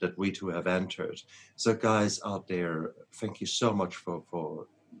that we two have entered. So, guys out there, thank you so much for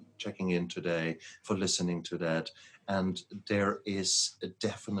checking in today, for listening to that. And there is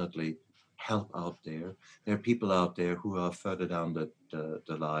definitely help out there. There are people out there who are further down the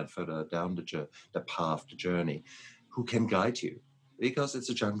line, further down the path, the journey, who can guide you. Because it's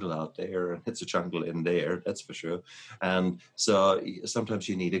a jungle out there, and it's a jungle in there, that's for sure. And so sometimes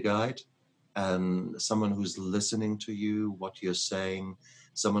you need a guide, and someone who's listening to you, what you're saying,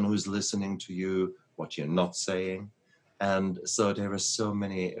 someone who's listening to you, what you're not saying. And so there are so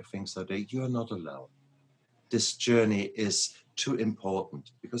many things out there. You're not alone. This journey is too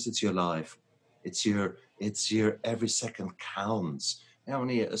important because it's your life. It's your every second counts.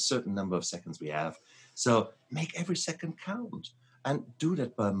 Only a certain number of seconds we have. So make every second count, and do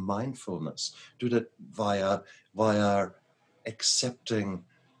that by mindfulness. Do that via accepting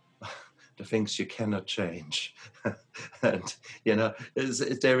the things you cannot change. And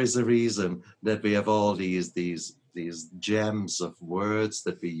there is a reason that we have all these gems of words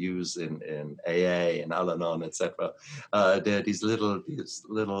that we use in AA and Al-Anon, etc. There are these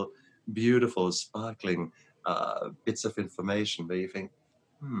little beautiful sparkling bits of information where you think,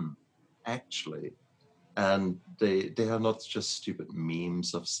 actually, and they are not just stupid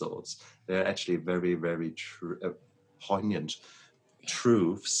memes of sorts. They're actually very, very poignant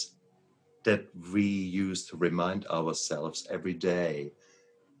truths that we use to remind ourselves every day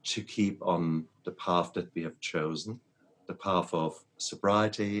to keep on the path that we have chosen, the path of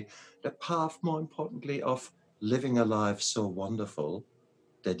sobriety, the path, more importantly, of living a life so wonderful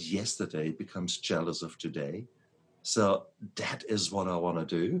that yesterday becomes jealous of today. So that is what I want to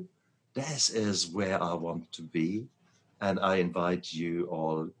do. This is where I want to be. And I invite you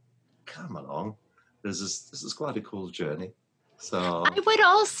all, come along. This is quite a cool journey. So I would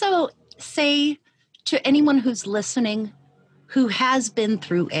also say to anyone who's listening who has been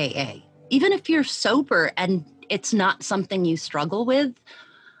through AA, even if you're sober and it's not something you struggle with,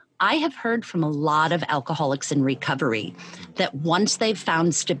 I have heard from a lot of alcoholics in recovery that once they've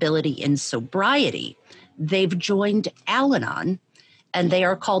found stability in sobriety, they've joined Al-Anon, and they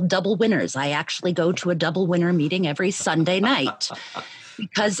are called double winners. I actually go to a double winner meeting every Sunday night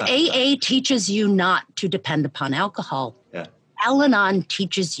because AA teaches you not to depend upon alcohol. yeah. Al-Anon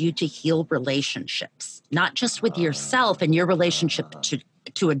teaches you to heal relationships, not just with yourself and your relationship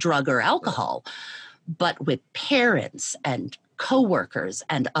to a drug or alcohol, but with parents and coworkers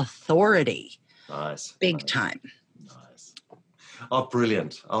and authority. Nice. Big time. Nice. Oh,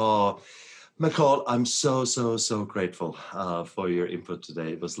 brilliant. Oh, McCall, I'm so grateful for your input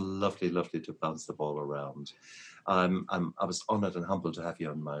today. It was lovely to bounce the ball around. I was honored and humbled to have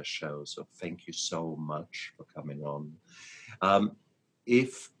you on my show. So thank you so much for coming on.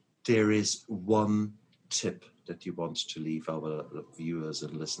 If there is one tip that you want to leave our viewers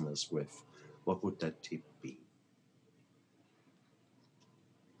and listeners with, what would that tip be?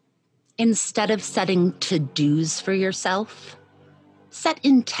 Instead of setting to-dos for yourself, set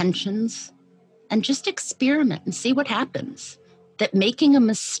intentions and just experiment and see what happens. That making a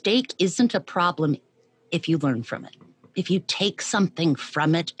mistake isn't a problem if you learn from it. If you take something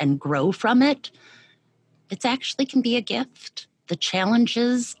from it and grow from it, it actually can be a gift. The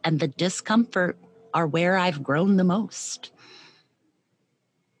challenges and the discomfort are where I've grown the most.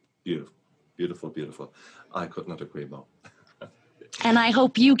 Beautiful, beautiful, beautiful. I could not agree more. And I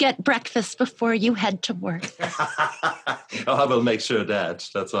hope you get breakfast before you head to work. I will make sure that.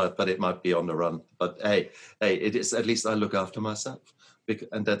 That's right, but it might be on the run. But hey, it is, at least I look after myself.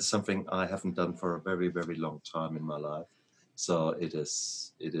 And that's something I haven't done for a very, very long time in my life. So it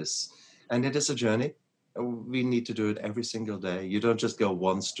is, and it is a journey. We need to do it every single day. You don't just go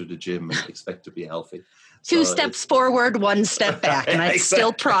once to the gym and expect to be healthy. Two steps forward, one step back, and it's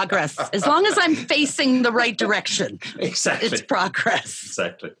still progress. As long as I'm facing the right direction, exactly, it's progress.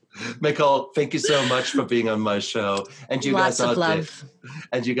 Exactly. Micol, thank you so much for being on my show. And you Lots guys of love.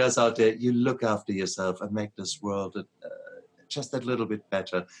 And you guys out there, you look after yourself and make this world just a little bit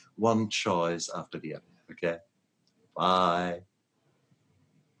better, one choice after the other. Okay? Bye.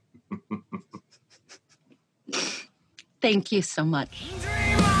 Thank you so much.